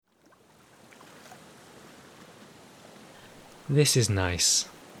This is nice.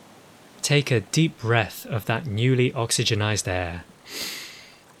 Take a deep breath of that newly oxygenized air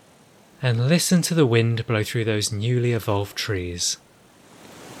and listen to the wind blow through those newly evolved trees.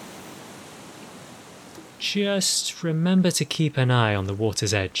 Just remember to keep an eye on the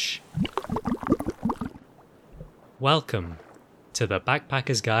water's edge. Welcome to the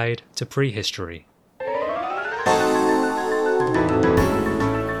Backpacker's Guide to Prehistory.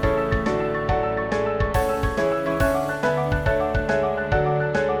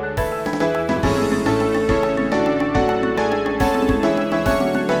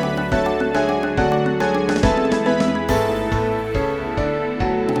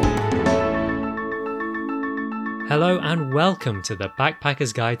 Hello and welcome to the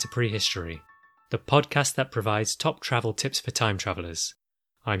Backpacker's Guide to Prehistory, the podcast that provides top travel tips for time travellers.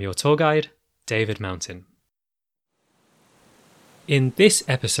 I'm your tour guide, David Mountain. In this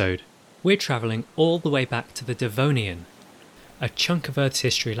episode, we're travelling all the way back to the Devonian, a chunk of Earth's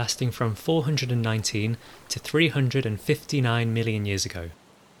history lasting from 419 to 359 million years ago.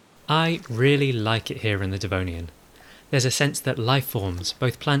 I really like it here in the Devonian. There's a sense that life forms,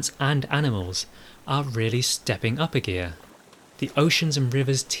 both plants and animals, are really stepping up a gear. The oceans and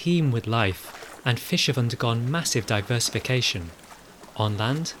rivers teem with life, and fish have undergone massive diversification. On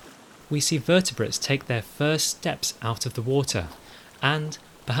land, we see vertebrates take their first steps out of the water, and,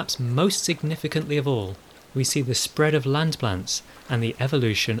 perhaps most significantly of all, we see the spread of land plants and the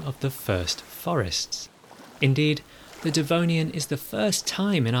evolution of the first forests. Indeed, the Devonian is the first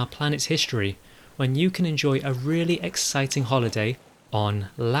time in our planet's history when you can enjoy a really exciting holiday on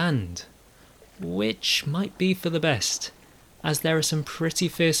land. Which might be for the best, as there are some pretty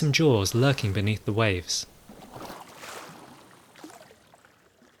fearsome jaws lurking beneath the waves.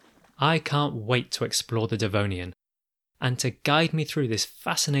 I can't wait to explore the Devonian, and to guide me through this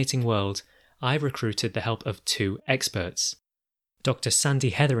fascinating world, I recruited the help of two experts. Dr. Sandy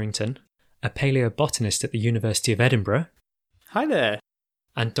Hetherington, a paleobotanist at the University of Edinburgh. Hi there.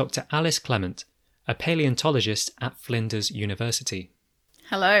 And Dr. Alice Clement, a paleontologist at Flinders University.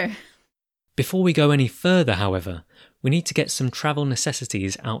 Hello. Before we go any further, however, we need to get some travel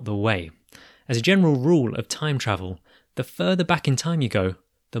necessities out the way. As a general rule of time travel, the further back in time you go,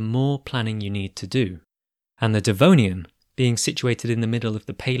 the more planning you need to do. And the Devonian, being situated in the middle of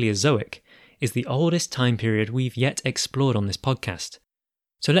the Paleozoic, is the oldest time period we've yet explored on this podcast.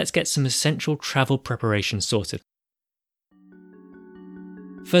 So let's get some essential travel preparation sorted.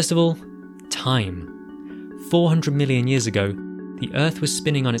 First of all, time. 400 million years ago, the Earth was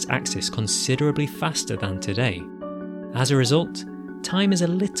spinning on its axis considerably faster than today. As a result, time is a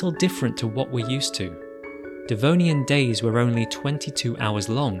little different to what we're used to. Devonian days were only 22 hours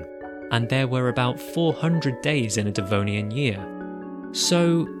long, and there were about 400 days in a Devonian year.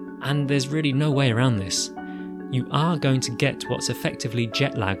 So, and there's really no way around this, you are going to get what's effectively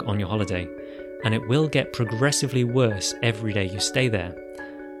jet lag on your holiday, and it will get progressively worse every day you stay there.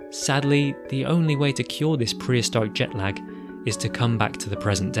 Sadly, the only way to cure this prehistoric jet lag is to come back to the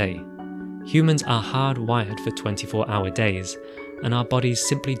present day. Humans are hardwired for 24-hour days, and our bodies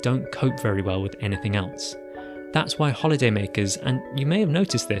simply don't cope very well with anything else. That's why holidaymakers, and you may have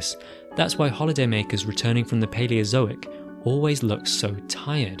noticed this, that's why holidaymakers returning from the Paleozoic always look so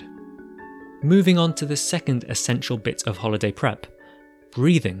tired. Moving on to the second essential bit of holiday prep,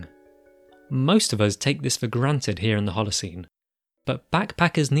 breathing. Most of us take this for granted here in the Holocene, but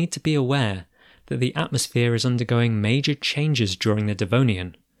backpackers need to be aware that the atmosphere is undergoing major changes during the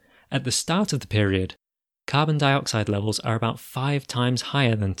Devonian. At the start of the period, carbon dioxide levels are about 5 times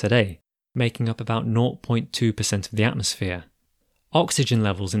higher than today, making up about 0.2% of the atmosphere. Oxygen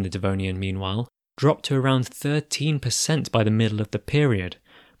levels in the Devonian, meanwhile, drop to around 13% by the middle of the period.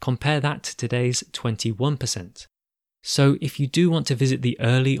 Compare that to today's 21%. So if you do want to visit the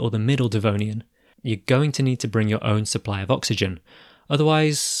early or the middle Devonian, you're going to need to bring your own supply of oxygen.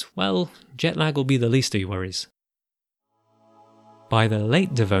 Otherwise, well, jet lag will be the least of your worries. By the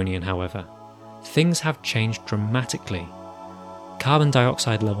late Devonian, however, things have changed dramatically. Carbon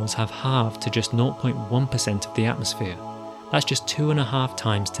dioxide levels have halved to just 0.1% of the atmosphere. That's just 2.5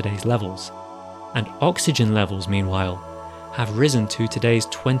 times today's levels. And oxygen levels, meanwhile, have risen to today's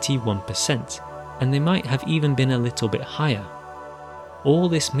 21%, and they might have even been a little bit higher. All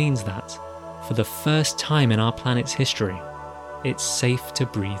this means that, for the first time in our planet's history, it's safe to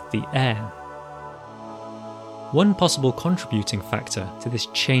breathe the air. One possible contributing factor to this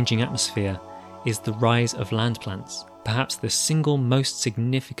changing atmosphere is the rise of land plants, perhaps the single most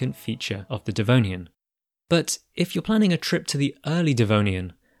significant feature of the Devonian. But if you're planning a trip to the early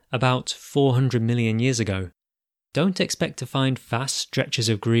Devonian, about 400 million years ago, don't expect to find vast stretches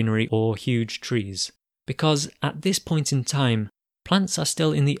of greenery or huge trees, because at this point in time, plants are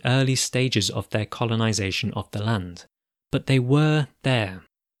still in the early stages of their colonization of the land, but they were there.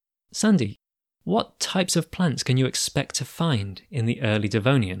 Sandy, what types of plants can you expect to find in the early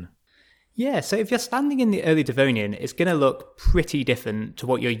Devonian? Yeah, so if you're standing in the early Devonian, it's going to look pretty different to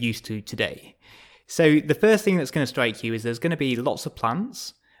what you're used to today. So the first thing that's going to strike you is there's going to be lots of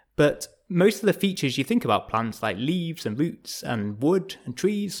plants, but most of the features you think about plants like leaves and roots and wood and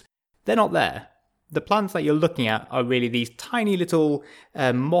trees, they're not there. The plants that you're looking at are really these tiny little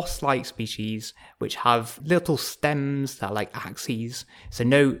moss-like species which have little stems that are like axes, so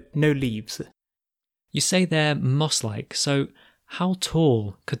no leaves. You say they're moss-like, so how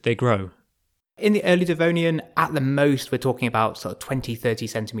tall could they grow? In the early Devonian, at the most, we're talking about sort of 20, 30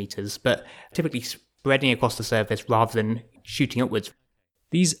 centimetres, but typically spreading across the surface rather than shooting upwards.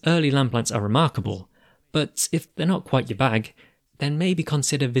 These early land plants are remarkable, but if they're not quite your bag, then maybe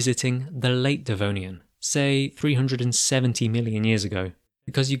consider visiting the late Devonian, say 370 million years ago,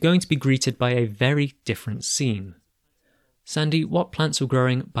 because you're going to be greeted by a very different scene. Sandy, what plants were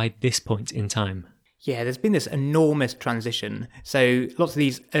growing by this point in time? Yeah, there's been this enormous transition. So lots of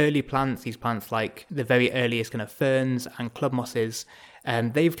these early plants, these plants like the very earliest kind of ferns and club mosses,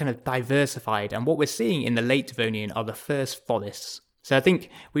 they've kind of diversified. And what we're seeing in the late Devonian are the first forests. So I think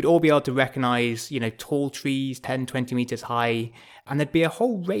we'd all be able to recognise, tall trees, 10, 20 metres high, and there'd be a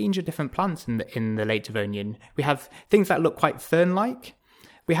whole range of different plants in the late Devonian. We have things that look quite fern-like.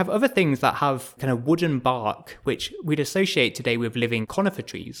 We have other things that have kind of wooden bark, which we'd associate today with living conifer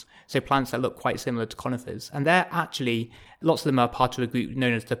trees. So plants that look quite similar to conifers. And they're actually, lots of them are part of a group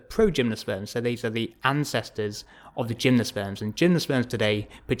known as the progymnosperms. So these are the ancestors of the gymnosperms. And gymnosperms today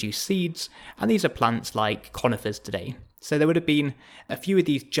produce seeds. And these are plants like conifers today. So there would have been a few of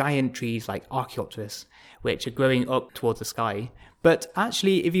these giant trees like Archaeopteris, which are growing up towards the sky. But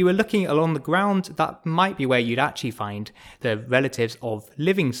actually, if you were looking along the ground, that might be where you'd actually find the relatives of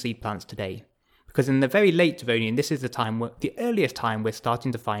living seed plants today. Because in the very late Devonian, this is the earliest time we're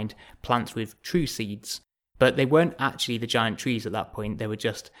starting to find plants with true seeds. But they weren't actually the giant trees at that point, they were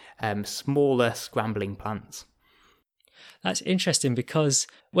just smaller, scrambling plants. That's interesting because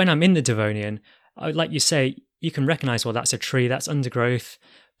when I'm in the Devonian, like you say, you can recognise, well, that's a tree, that's undergrowth.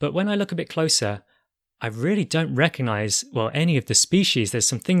 But when I look a bit closer, I really don't recognise, any of the species. There's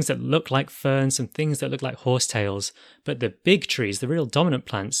some things that look like ferns, some things that look like horsetails, but the big trees, the real dominant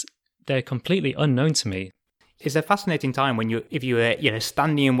plants, they're completely unknown to me. It's a fascinating time if you were,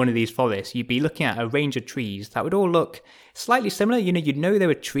 standing in one of these forests, you'd be looking at a range of trees that would all look slightly similar. You'd know they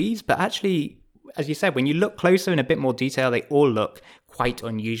were trees, but actually, as you said, when you look closer in a bit more detail, they all look quite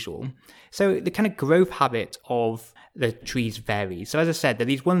unusual. So the kind of growth habit of the trees vary. So as I said,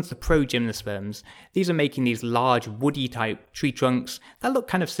 these ones, the progymnosperms, these are making these large woody type tree trunks that look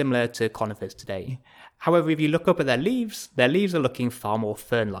kind of similar to conifers today. However, if you look up at their leaves are looking far more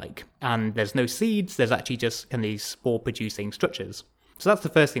fern-like. And there's no seeds, there's actually just kind of these spore-producing structures. So that's the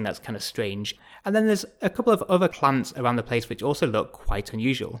first thing that's kind of strange. And then there's a couple of other plants around the place which also look quite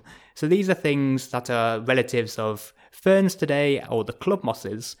unusual. So these are things that are relatives of ferns today, or the club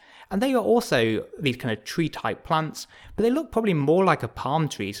mosses. And they are also these kind of tree-type plants, but they look probably more like a palm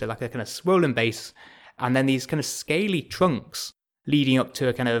tree, so like a kind of swollen base, and then these kind of scaly trunks leading up to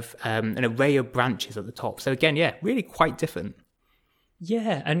a kind of an array of branches at the top. So again, really quite different.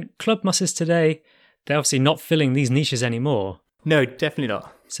 Yeah, and club mosses today, they're obviously not filling these niches anymore. No, definitely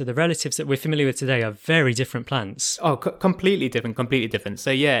not. So the relatives that we're familiar with today are very different plants. Oh, completely different.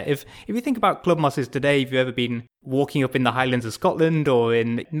 So if you think about club mosses today, if you've ever been walking up in the Highlands of Scotland or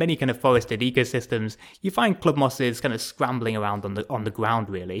in many kind of forested ecosystems, you find club mosses kind of scrambling around on the ground,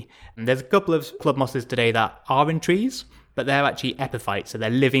 really. And there's a couple of club mosses today that are in trees, but they're actually epiphytes, so they're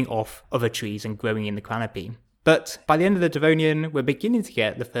living off other trees and growing in the canopy. But by the end of the Devonian, we're beginning to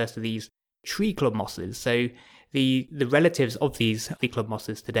get the first of these tree club mosses. So the relatives of the club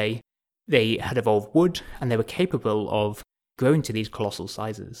mosses today, they had evolved wood and they were capable of growing to these colossal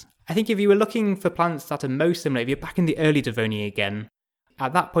sizes. I think if you were looking for plants that are most similar, if you're back in the early Devonian again,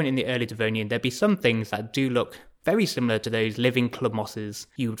 at that point in the early Devonian, there'd be some things that do look very similar to those living club mosses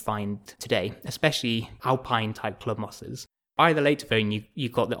you would find today, especially alpine type club mosses. By the late Devonian,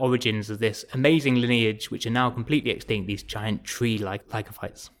 you've got the origins of this amazing lineage, which are now completely extinct, these giant tree-like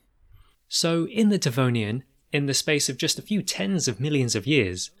lycophytes. So in the Devonian, in the space of just a few tens of millions of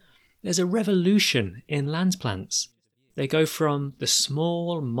years, there's a revolution in land plants. They go from the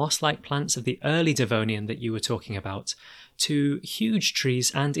small moss-like plants of the early Devonian that you were talking about to huge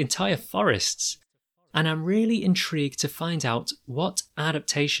trees and entire forests. And I'm really intrigued to find out what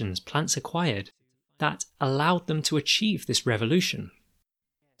adaptations plants acquired that allowed them to achieve this revolution.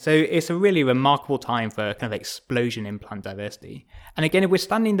 So it's a really remarkable time for a kind of explosion in plant diversity. And again, if we're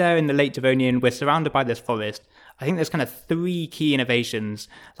standing there in the late Devonian, we're surrounded by this forest, I think there's kind of three key innovations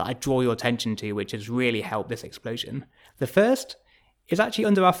that I draw your attention to, which has really helped this explosion. The first is actually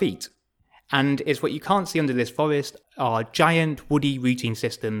under our feet. And it's what you can't see under this forest are giant woody rooting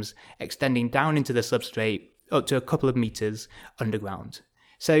systems extending down into the substrate up to a couple of meters underground.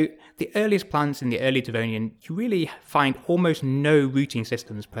 So the earliest plants in the early Devonian, you really find almost no rooting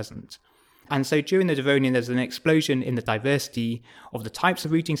systems present. And so during the Devonian, there's an explosion in the diversity of the types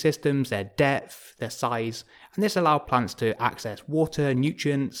of rooting systems, their depth, their size, and this allowed plants to access water,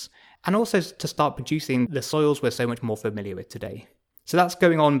 nutrients, and also to start producing the soils we're so much more familiar with today. So that's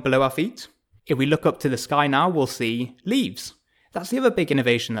going on below our feet. If we look up to the sky now, we'll see leaves. That's the other big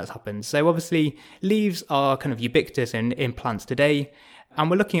innovation that's happened. So obviously, leaves are kind of ubiquitous in plants today, and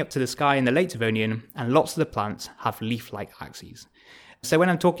we're looking up to the sky in the late Devonian, and lots of the plants have leaf-like axes. So when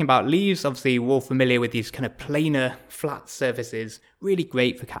I'm talking about leaves, obviously we're all familiar with these kind of planar, flat surfaces, really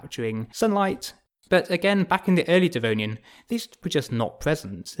great for capturing sunlight. But again, back in the early Devonian, these were just not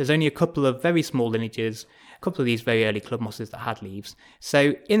present. There's only a couple of very small lineages, a couple of these very early club mosses that had leaves.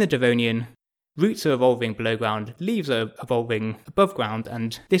 So in the Devonian, roots are evolving below ground, leaves are evolving above ground,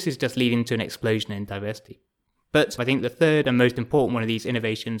 and this is just leading to an explosion in diversity. But I think the third and most important one of these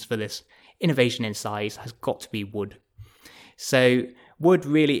innovations for this innovation in size has got to be wood. So wood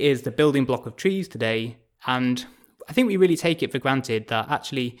really is the building block of trees today, and I think we really take it for granted that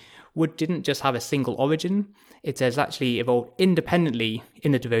actually wood didn't just have a single origin, it has actually evolved independently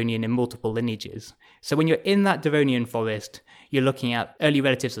in the Devonian in multiple lineages. So when you're in that Devonian forest, you're looking at early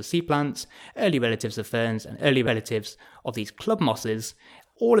relatives of sea plants, early relatives of ferns, and early relatives of these club mosses.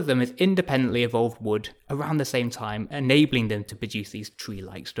 All of them has independently evolved wood around the same time, enabling them to produce these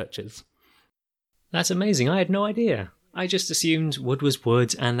tree-like structures. That's amazing. I had no idea. I just assumed wood was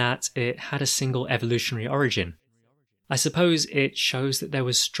wood and that it had a single evolutionary origin. I suppose it shows that there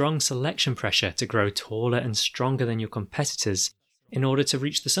was strong selection pressure to grow taller and stronger than your competitors in order to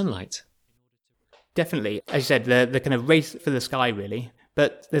reach the sunlight. Definitely. As you said, the kind of race for the sky, really.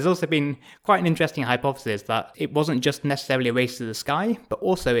 But there's also been quite an interesting hypothesis that it wasn't just necessarily a race to the sky, but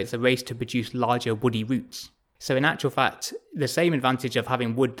also it's a race to produce larger woody roots. So in actual fact, the same advantage of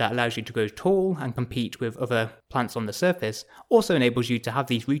having wood that allows you to grow tall and compete with other plants on the surface also enables you to have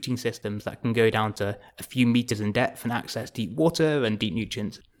these rooting systems that can go down to a few meters in depth and access deep water and deep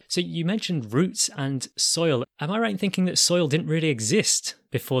nutrients. So you mentioned roots and soil. Am I right in thinking that soil didn't really exist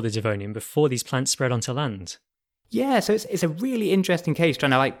before the Devonian, before these plants spread onto land? Yeah, so it's a really interesting case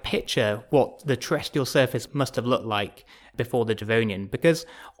trying to picture what the terrestrial surface must have looked like before the Devonian, because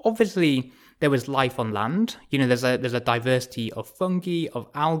obviously there was life on land. You know, there's a diversity of fungi, of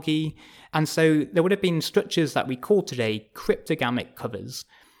algae, and so there would have been structures that we call today cryptogamic covers.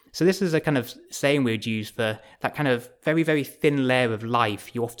 So this is a kind of saying we would use for that kind of very, very thin layer of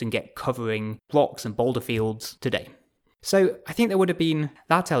life you often get covering rocks and boulder fields today. So I think there would have been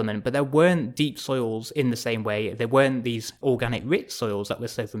that element, but there weren't deep soils in the same way. There weren't these organic rich soils that we're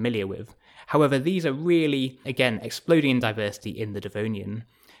so familiar with. However, these are really, again, exploding in diversity in the Devonian.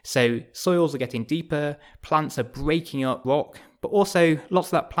 So soils are getting deeper, plants are breaking up rock, but also lots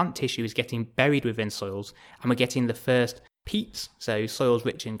of that plant tissue is getting buried within soils, and we're getting the first peats, so soils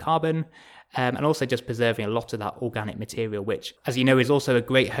rich in carbon, and also just preserving a lot of that organic material, which, as you know, is also a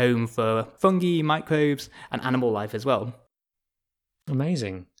great home for fungi, microbes, and animal life as well.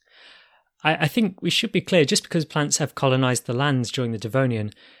 Amazing. I think we should be clear, just because plants have colonised the lands during the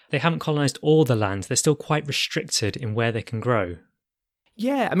Devonian, they haven't colonised all the land. They're still quite restricted in where they can grow.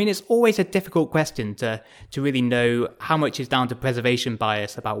 Yeah, I mean, it's always a difficult question to really know how much is down to preservation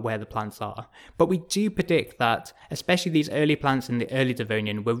bias about where the plants are. But we do predict that, especially these early plants in the early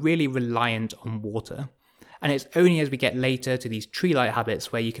Devonian, were really reliant on water. And it's only as we get later to these tree-like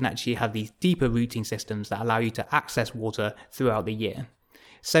habits where you can actually have these deeper rooting systems that allow you to access water throughout the year.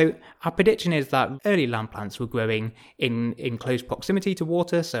 So our prediction is that early land plants were growing in close proximity to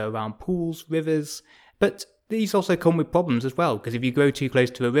water, so around pools, rivers, but these also come with problems as well, because if you grow too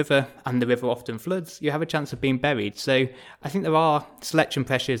close to a river and the river often floods, you have a chance of being buried. So I think there are selection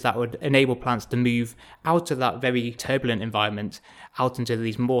pressures that would enable plants to move out of that very turbulent environment, out into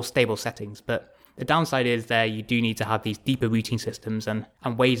these more stable settings. But the downside is there you do need to have these deeper rooting systems and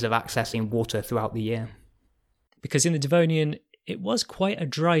ways of accessing water throughout the year. Because in the Devonian, it was quite a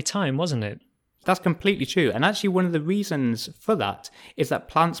dry time, wasn't it? That's completely true. And actually one of the reasons for that is that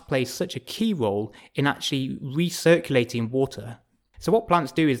plants play such a key role in actually recirculating water. So what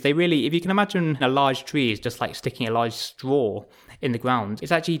plants do is they really, if you can imagine a large tree is just like sticking a large straw in the ground,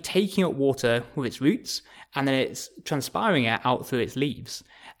 it's actually taking up water with its roots and then it's transpiring it out through its leaves.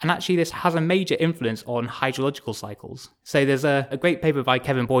 And actually, this has a major influence on hydrological cycles. So there's a great paper by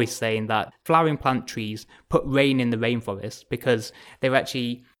Kevin Boyce saying that flowering plant trees put rain in the rainforest because they're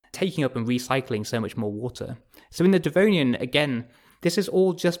actually taking up and recycling so much more water. So in the Devonian, again, this is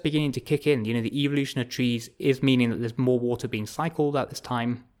all just beginning to kick in. The evolution of trees is meaning that there's more water being cycled at this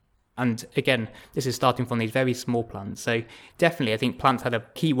time. And again, this is starting from these very small plants. So definitely, I think plants had a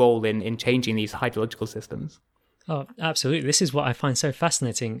key role in changing these hydrological systems. Oh, absolutely. This is what I find so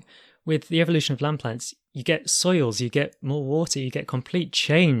fascinating. With the evolution of land plants, you get soils, you get more water, you get complete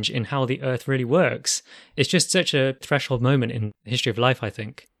change in how the earth really works. It's just such a threshold moment in the history of life, I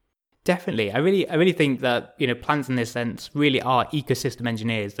think. Definitely. I really think that, plants in this sense really are ecosystem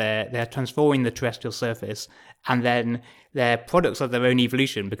engineers. They're transforming the terrestrial surface, and then they're products of their own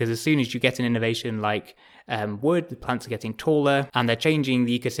evolution, because as soon as you get an innovation like wood, the plants are getting taller and they're changing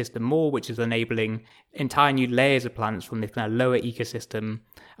the ecosystem more, which is enabling entire new layers of plants from this kind of lower ecosystem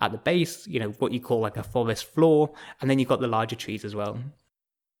at the base, what you call like a forest floor, and then you've got the larger trees as well.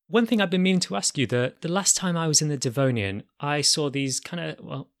 One thing I've been meaning to ask you, the last time I was in the Devonian, I saw these I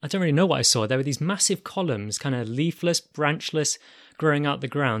don't really know what I saw. There were these massive columns, kind of leafless, branchless, growing out the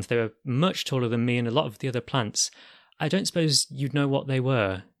ground. They were much taller than me and a lot of the other plants. I don't suppose you'd know what they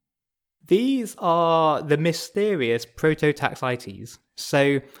were. These are the mysterious prototaxites.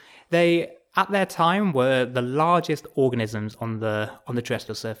 So they, at their time, were the largest organisms on the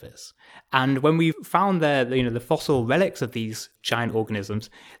terrestrial surface. And when we found the fossil relics of these giant organisms,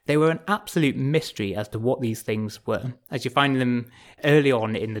 they were an absolute mystery as to what these things were, as you find them early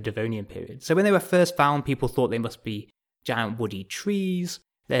on in the Devonian period. So when they were first found, people thought they must be giant woody trees.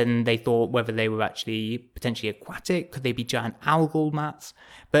 Then they thought whether they were actually potentially aquatic, could they be giant algal mats?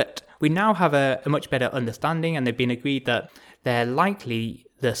 But we now have a much better understanding, and they've been agreed that they're likely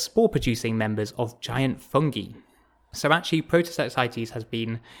the spore-producing members of giant fungi. So actually, Prototaxites has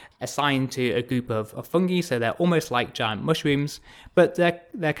been assigned to a group of fungi, so they're almost like giant mushrooms, but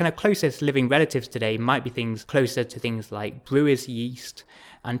their kind of closest living relatives today might be things closer to things like brewer's yeast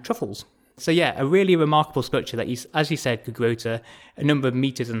and truffles. So yeah, a really remarkable structure that, as you said, could grow to a number of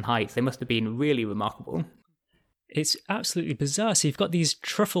meters in height. They must have been really remarkable. It's absolutely bizarre. So you've got these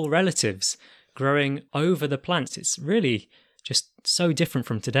truffle relatives growing over the plants. It's really just so different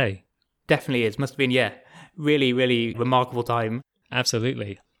from today. Definitely is. Must have been, really, really remarkable time.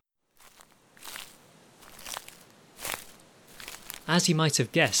 Absolutely. As you might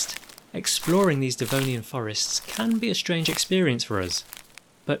have guessed, exploring these Devonian forests can be a strange experience for us.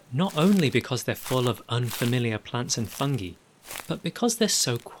 But not only because they're full of unfamiliar plants and fungi, but because they're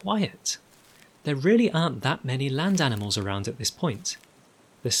so quiet. There really aren't that many land animals around at this point.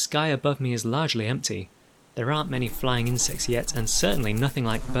 The sky above me is largely empty. There aren't many flying insects yet, and certainly nothing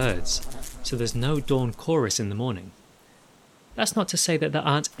like birds, so there's no dawn chorus in the morning. That's not to say that there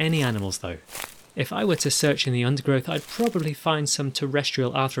aren't any animals though. If I were to search in the undergrowth, I'd probably find some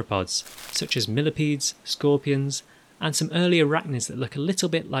terrestrial arthropods, such as millipedes, scorpions, and some early arachnids that look a little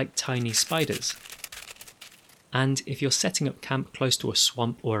bit like tiny spiders. And if you're setting up camp close to a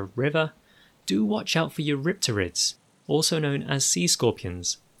swamp or a river, do watch out for eurypterids, also known as sea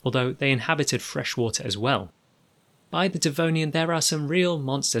scorpions, although they inhabited fresh water as well. By the Devonian, there are some real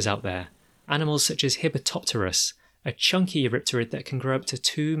monsters out there, animals such as Hippotopterus, a chunky eurypterid that can grow up to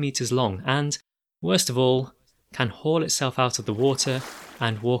 2 meters long and, worst of all, can haul itself out of the water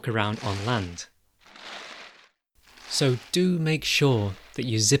and walk around on land. So do make sure that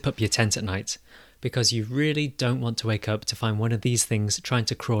you zip up your tent at night, because you really don't want to wake up to find one of these things trying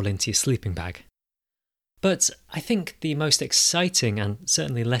to crawl into your sleeping bag. But I think the most exciting and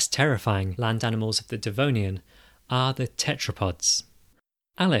certainly less terrifying land animals of the Devonian are the tetrapods.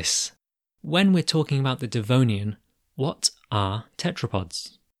 Alice, when we're talking about the Devonian, what are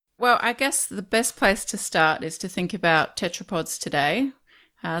tetrapods? Well, I guess the best place to start is to think about tetrapods today.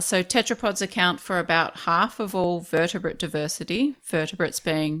 So tetrapods account for about half of all vertebrate diversity, vertebrates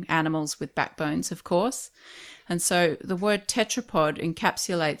being animals with backbones, of course. And so the word tetrapod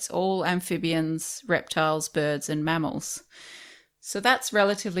encapsulates all amphibians, reptiles, birds, and mammals. So that's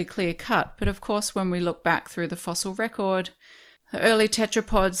relatively clear cut. But of course, when we look back through the fossil record, the early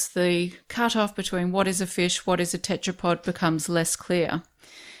tetrapods, the cutoff between what is a fish, what is a tetrapod becomes less clear.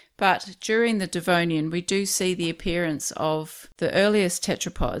 But during the Devonian, we do see the appearance of the earliest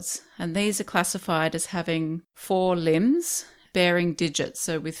tetrapods, and these are classified as having 4 limbs, bearing digits,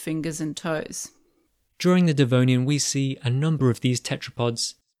 so with fingers and toes. During the Devonian, we see a number of these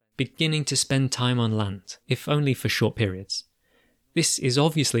tetrapods beginning to spend time on land, if only for short periods. This is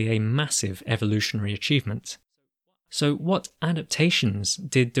obviously a massive evolutionary achievement. So what adaptations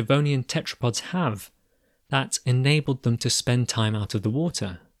did Devonian tetrapods have that enabled them to spend time out of the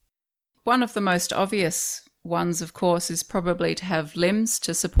water? One of the most obvious ones, of course, is probably to have limbs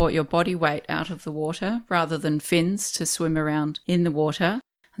to support your body weight out of the water rather than fins to swim around in the water.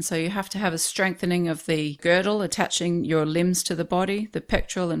 And so you have to have a strengthening of the girdle attaching your limbs to the body, the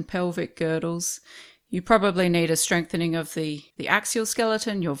pectoral and pelvic girdles. You probably need a strengthening of the axial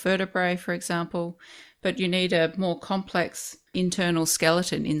skeleton, your vertebrae, for example, but you need a more complex internal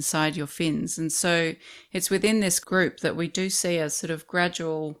skeleton inside your fins. And so it's within this group that we do see a sort of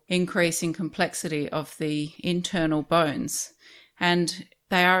gradual increase in complexity of the internal bones. And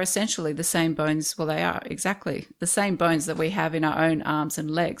they are essentially the same bones. Well, they are exactly the same bones that we have in our own arms and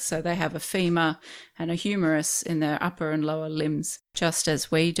legs. So they have a femur and a humerus in their upper and lower limbs, just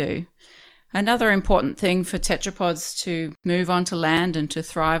as we do. Another important thing for tetrapods to move onto land and to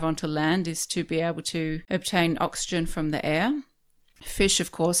thrive onto land is to be able to obtain oxygen from the air. Fish,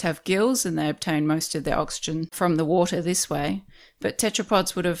 of course, have gills and they obtain most of their oxygen from the water this way. But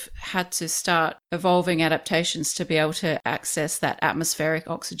tetrapods would have had to start evolving adaptations to be able to access that atmospheric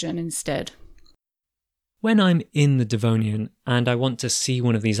oxygen instead. When I'm in the Devonian and I want to see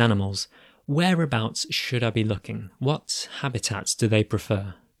one of these animals, whereabouts should I be looking? What habitats do they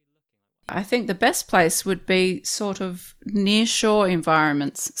prefer? I think the best place would be sort of near shore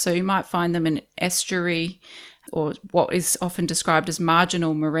environments. So you might find them in estuary or what is often described as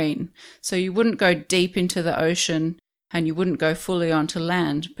marginal marine. So you wouldn't go deep into the ocean and you wouldn't go fully onto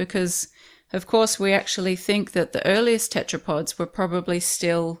land because, of course, we actually think that the earliest tetrapods were probably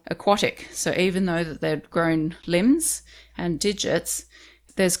still aquatic. So even though that they'd grown limbs and digits,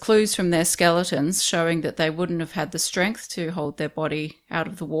 there's clues from their skeletons showing that they wouldn't have had the strength to hold their body out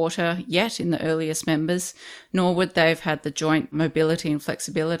of the water yet in the earliest members, nor would they have had the joint mobility and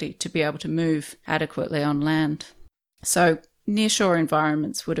flexibility to be able to move adequately on land. So nearshore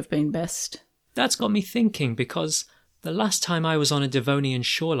environments would have been best. That's got me thinking because the last time I was on a Devonian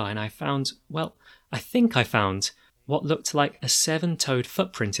shoreline, I think I found what looked like a 7-toed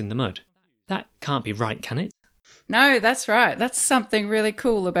footprint in the mud. That can't be right, can it? No, that's right. That's something really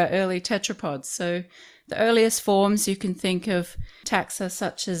cool about early tetrapods. So the earliest forms you can think of taxa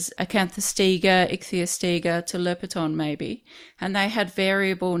such as Acanthostega, Ichthyostega to Lerpeton maybe, and they had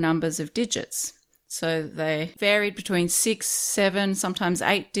variable numbers of digits. So they varied between 6, 7, sometimes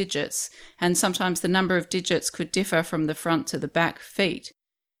 8 digits, and sometimes the number of digits could differ from the front to the back feet.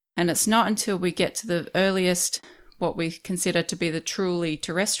 And it's not until we get to the earliest, what we consider to be the truly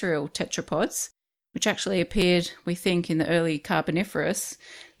terrestrial tetrapods, which actually appeared, we think, in the early Carboniferous,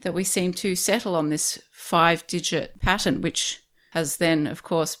 that we seem to settle on this 5-digit pattern, which has then, of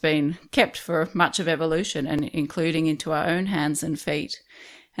course, been kept for much of evolution and including into our own hands and feet.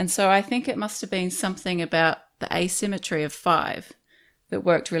 And so I think it must have been something about the asymmetry of 5 that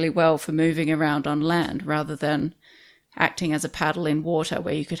worked really well for moving around on land rather than acting as a paddle in water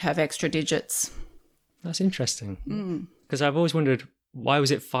where you could have extra digits. That's interesting. Because I've always wondered, why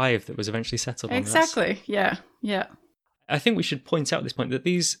was it 5 that was eventually settled on? Exactly, yeah. I think we should point out at this point that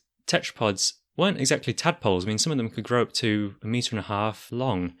these tetrapods weren't exactly tadpoles. I mean, some of them could grow up to 1.5 meters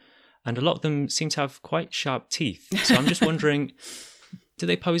long, and a lot of them seem to have quite sharp teeth. So I'm just wondering, do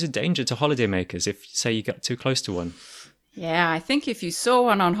they pose a danger to holidaymakers if, say, you got too close to one? Yeah, I think if you saw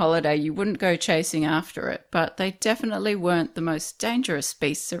one on holiday, you wouldn't go chasing after it, but they definitely weren't the most dangerous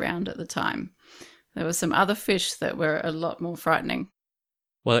beasts around at the time. There were some other fish that were a lot more frightening.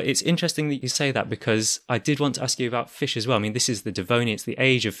 Well, it's interesting that you say that because I did want to ask you about fish as well. I mean, this is the Devonian, it's the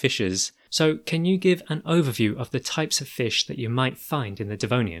age of fishes. So can you give an overview of the types of fish that you might find in the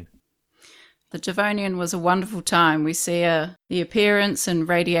Devonian? The Devonian was a wonderful time. We see the appearance and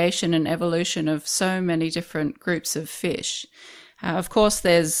radiation and evolution of so many different groups of fish. Of course,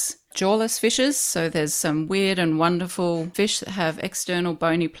 there's jawless fishes, so there's some weird and wonderful fish that have external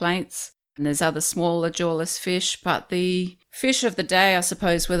bony plates. And there's other smaller jawless fish, but the fish of the day, I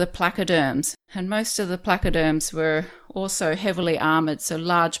suppose, were the placoderms. And most of the placoderms were also heavily armoured, so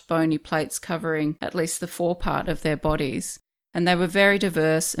large bony plates covering at least the forepart of their bodies. And they were very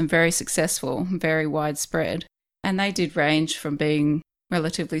diverse and very successful, very widespread. And they did range from being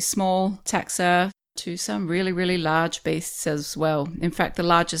relatively small taxa to some really, really large beasts as well. In fact, the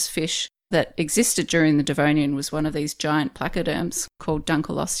largest fish that existed during the Devonian was one of these giant placoderms called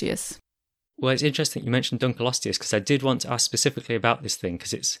Dunkleosteus. Well, it's interesting you mentioned Dunkleosteus because I did want to ask specifically about this thing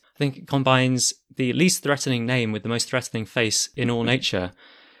because I think it combines the least threatening name with the most threatening face in all nature.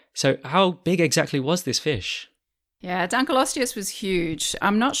 So how big exactly was this fish? Yeah, Dunkleosteus was huge.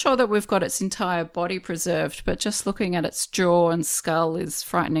 I'm not sure that we've got its entire body preserved, but just looking at its jaw and skull is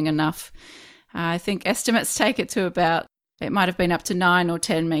frightening enough. I think estimates take it to about It might have been up to 9 or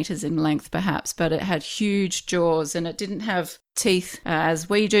 10 meters in length, perhaps, but it had huge jaws and it didn't have teeth as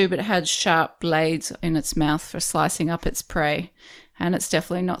we do, but it had sharp blades in its mouth for slicing up its prey. And it's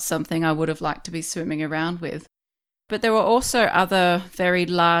definitely not something I would have liked to be swimming around with. But there were also other very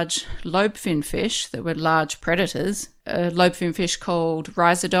large lobefin fish that were large predators. Lobefin fish called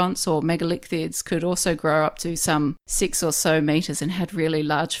rhizodonts or megalichthiids could also grow up to some 6 or so meters and had really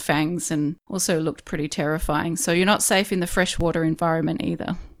large fangs and also looked pretty terrifying. So you're not safe in the freshwater environment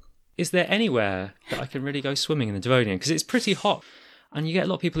either. Is there anywhere that I can really go swimming in the Devonian? Because it's pretty hot and you get a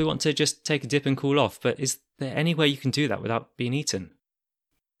lot of people who want to just take a dip and cool off. But is there anywhere you can do that without being eaten?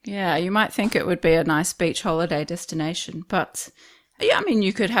 Yeah, you might think it would be a nice beach holiday destination, but yeah, I mean,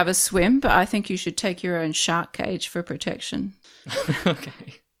 you could have a swim, but I think you should take your own shark cage for protection.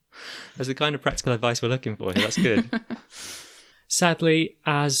 Okay. That's the kind of practical advice we're looking for here. That's good. Sadly,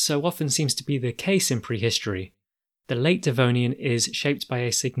 as so often seems to be the case in prehistory, the late Devonian is shaped by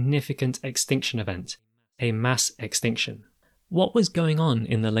a significant extinction event, a mass extinction. What was going on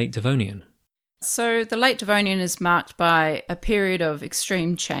in the late Devonian? So the late Devonian is marked by a period of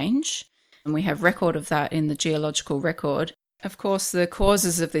extreme change, and we have record of that in the geological record. Of course, the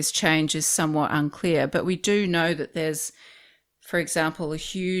causes of this change is somewhat unclear, but we do know that there's, for example, a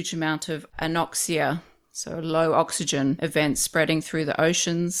huge amount of anoxia, so low oxygen events spreading through the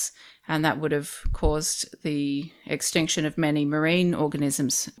oceans, and that would have caused the extinction of many marine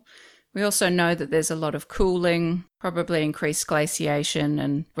organisms. We also know that there's a lot of cooling, probably increased glaciation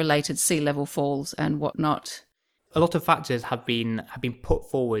and related sea level falls and whatnot. A lot of factors have been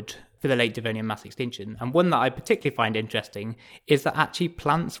put forward for the late Devonian mass extinction, and one that I particularly find interesting is that actually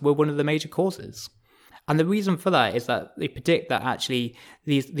plants were one of the major causes. And the reason for that is that they predict that actually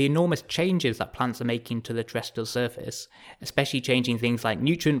the enormous changes that plants are making to the terrestrial surface, especially changing things like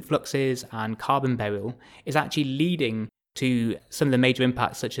nutrient fluxes and carbon burial, is actually leading to some of the major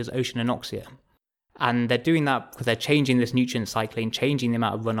impacts such as ocean anoxia. And they're doing that because they're changing this nutrient cycling, changing the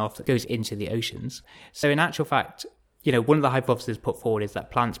amount of runoff that goes into the oceans. So in actual fact, one of the hypotheses put forward is that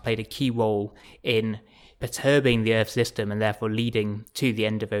plants played a key role in perturbing the Earth system and therefore leading to the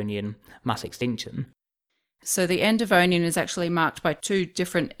end Devonian mass extinction. So the end Devonian is actually marked by 2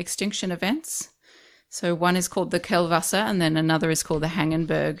 different extinction events. So one is called the Kellwasser and then another is called the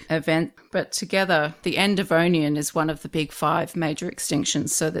Hangenberg event. But together, the end Devonian is one of the big 5 major extinctions.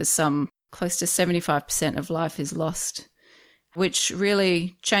 So there's some close to 75% of life is lost, which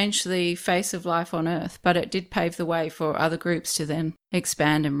really changed the face of life on Earth. But it did pave the way for other groups to then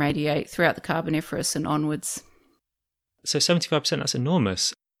expand and radiate throughout the Carboniferous and onwards. So 75%, that's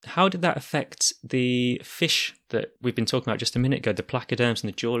enormous. How did that affect the fish that we've been talking about just a minute ago, the placoderms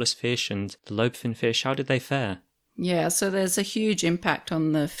and the jawless fish and the lobefin fish? How did they fare? Yeah, so there's a huge impact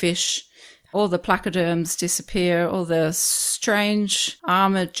on the fish. All the placoderms disappear, all the strange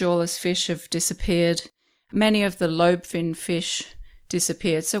armoured jawless fish have disappeared. Many of the lobefin fish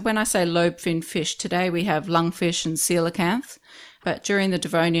disappeared. So when I say lobefin fish, today we have lungfish and coelacanth, but during the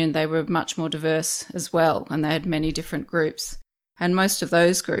Devonian they were much more diverse as well, and they had many different groups. And most of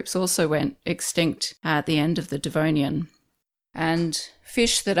those groups also went extinct at the end of the Devonian. And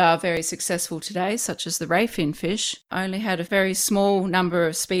fish that are very successful today, such as the rayfin fish, only had a very small number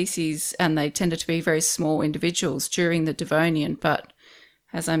of species and they tended to be very small individuals during the Devonian. But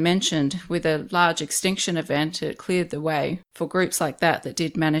as I mentioned, with a large extinction event, it cleared the way for groups like that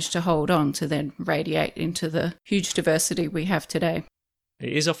did manage to hold on to then radiate into the huge diversity we have today.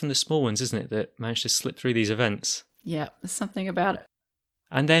 It is often the small ones, isn't it, that manage to slip through these events? Yeah, there's something about it.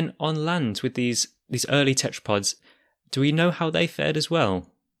 And then on land with these early tetrapods, do we know how they fared as well?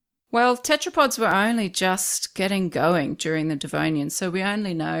 Well, tetrapods were only just getting going during the Devonian, so we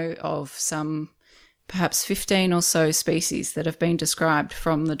only know of some perhaps 15 or so species that have been described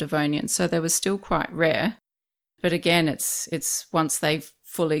from the Devonian, so they were still quite rare. But again, it's once they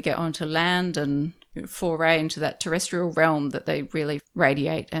fully get onto land and foray into that terrestrial realm that they really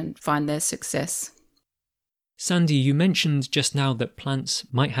radiate and find their success. Sandy, you mentioned just now that plants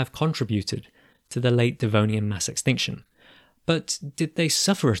might have contributed to the late Devonian mass extinction. But did they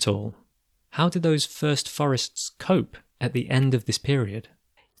suffer at all? How did those first forests cope at the end of this period?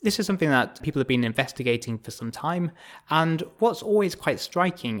 This is something that people have been investigating for some time, and what's always quite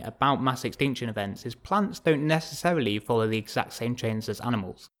striking about mass extinction events is plants don't necessarily follow the exact same trends as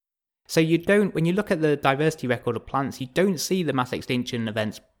animals. So when you look at the diversity record of plants, you don't see the mass extinction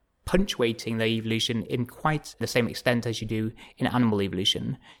events punctuating their evolution in quite the same extent as you do in animal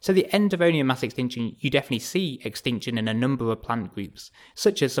evolution. So the end Devonian mass extinction, you definitely see extinction in a number of plant groups,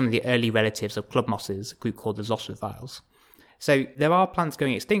 such as some of the early relatives of club mosses, a group called the zossophiles. So there are plants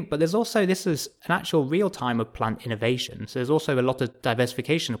going extinct, but this is an actual real time of plant innovation. So there's also a lot of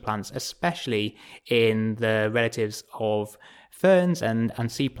diversification of plants, especially in the relatives of ferns and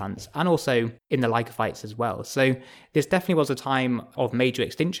sea plants, and also in the lycophytes as well. So this definitely was a time of major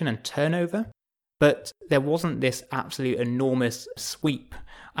extinction and turnover, but there wasn't this absolute enormous sweep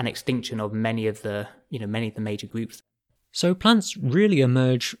and extinction of many of the major groups. So plants really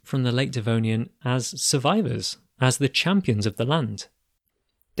emerge from the late Devonian as survivors, as the champions of the land.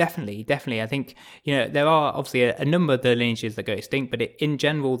 Definitely. I think, there are obviously a number of the lineages that go extinct, but in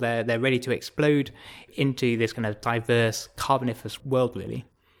general, they're ready to explode into this kind of diverse carboniferous world, really.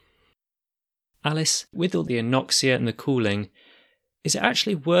 Alice, with all the anoxia and the cooling, is it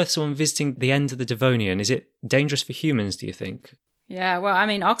actually worth someone visiting the end of the Devonian? Is it dangerous for humans, do you think? Yeah, well, I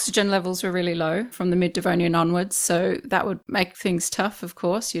mean, oxygen levels were really low from the mid-Devonian onwards, so that would make things tough, of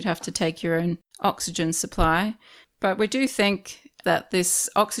course. You'd have to take your own oxygen supply. But we do think that this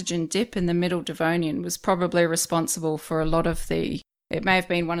oxygen dip in the middle Devonian was probably responsible for a lot of it may have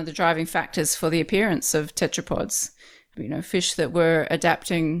been one of the driving factors for the appearance of tetrapods. Fish that were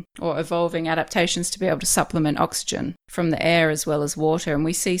adapting or evolving adaptations to be able to supplement oxygen from the air as well as water. And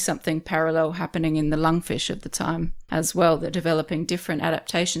we see something parallel happening in the lungfish of the time as well. They're developing different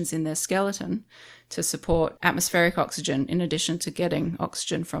adaptations in their skeleton to support atmospheric oxygen in addition to getting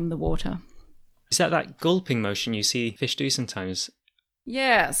oxygen from the water. Is that gulping motion you see fish do sometimes?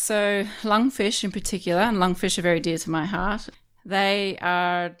 Yeah, so lungfish in particular, and lungfish are very dear to my heart, they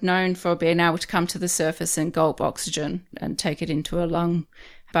are known for being able to come to the surface and gulp oxygen and take it into a lung.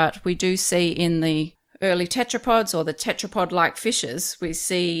 But we do see in the early tetrapods or the tetrapod-like fishes, we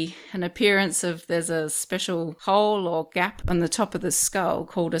see an appearance of there's a special hole or gap on the top of the skull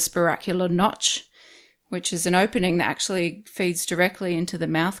called a spiracular notch, which is an opening that actually feeds directly into the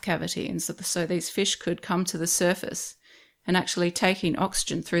mouth cavity. And so these fish could come to the surface and actually take in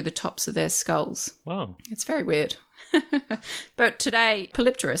oxygen through the tops of their skulls. Wow. It's very weird. But today,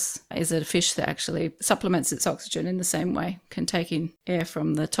 Polypterus is a fish that actually supplements its oxygen in the same way, can take in air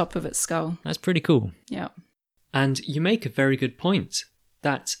from the top of its skull. That's pretty cool. Yeah. And you make a very good point,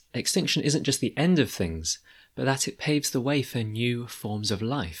 that extinction isn't just the end of things, but that it paves the way for new forms of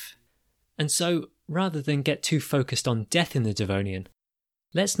life. And so, rather than get too focused on death in the Devonian,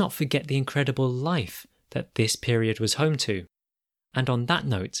 let's not forget the incredible life that this period was home to. And on that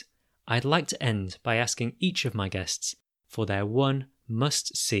note, I'd like to end by asking each of my guests for their one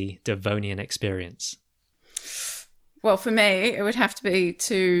must-see Devonian experience. Well, for me, it would have to be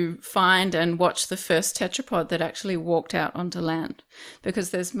to find and watch the first tetrapod that actually walked out onto land,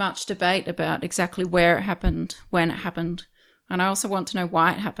 because there's much debate about exactly where it happened, when it happened, and I also want to know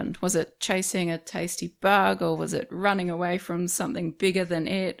why it happened. Was it chasing a tasty bug, or was it running away from something bigger than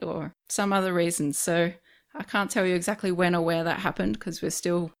it, or some other reason? So I can't tell you exactly when or where that happened because we're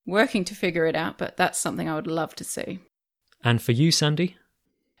still working to figure it out, but that's something I would love to see. And for you, Sandy?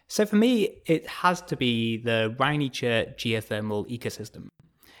 So for me, it has to be the Rhynie-Chert geothermal ecosystem.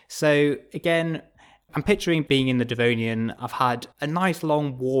 So again, I'm picturing being in the Devonian. I've had a nice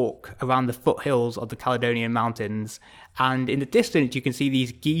long walk around the foothills of the Caledonian Mountains, and in the distance you can see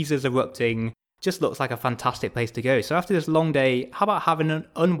these geysers erupting. Just looks like a fantastic place to go. So after this long day, how about having an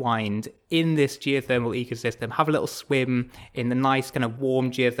unwind in this geothermal ecosystem? Have a little swim in the nice kind of warm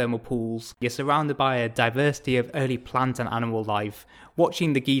geothermal pools. You're surrounded by a diversity of early plant and animal life,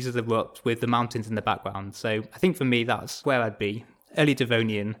 watching the geysers erupt with the mountains in the background. So I think for me, that's where I'd be. Early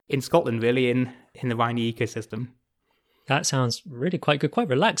Devonian, in Scotland really, in the Rhynie ecosystem. That sounds really quite good, quite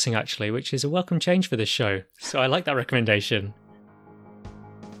relaxing actually, which is a welcome change for this show. So I like that recommendation.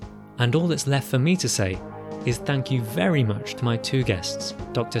 And all that's left for me to say is thank you very much to my two guests,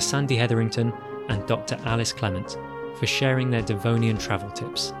 Dr. Sandy Hetherington and Dr. Alice Clement, for sharing their Devonian travel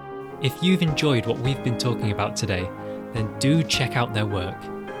tips. If you've enjoyed what we've been talking about today, then do check out their work,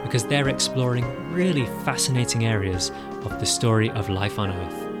 because they're exploring really fascinating areas of the story of life on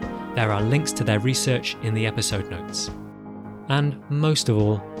Earth. There are links to their research in the episode notes. And most of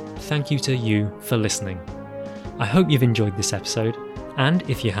all, thank you to you for listening. I hope you've enjoyed this episode, and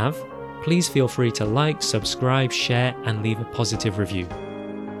if you have, please feel free to like, subscribe, share, and leave a positive review.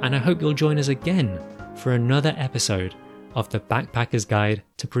 And I hope you'll join us again for another episode of the Backpacker's Guide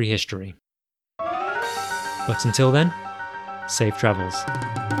to Prehistory. But until then, safe travels.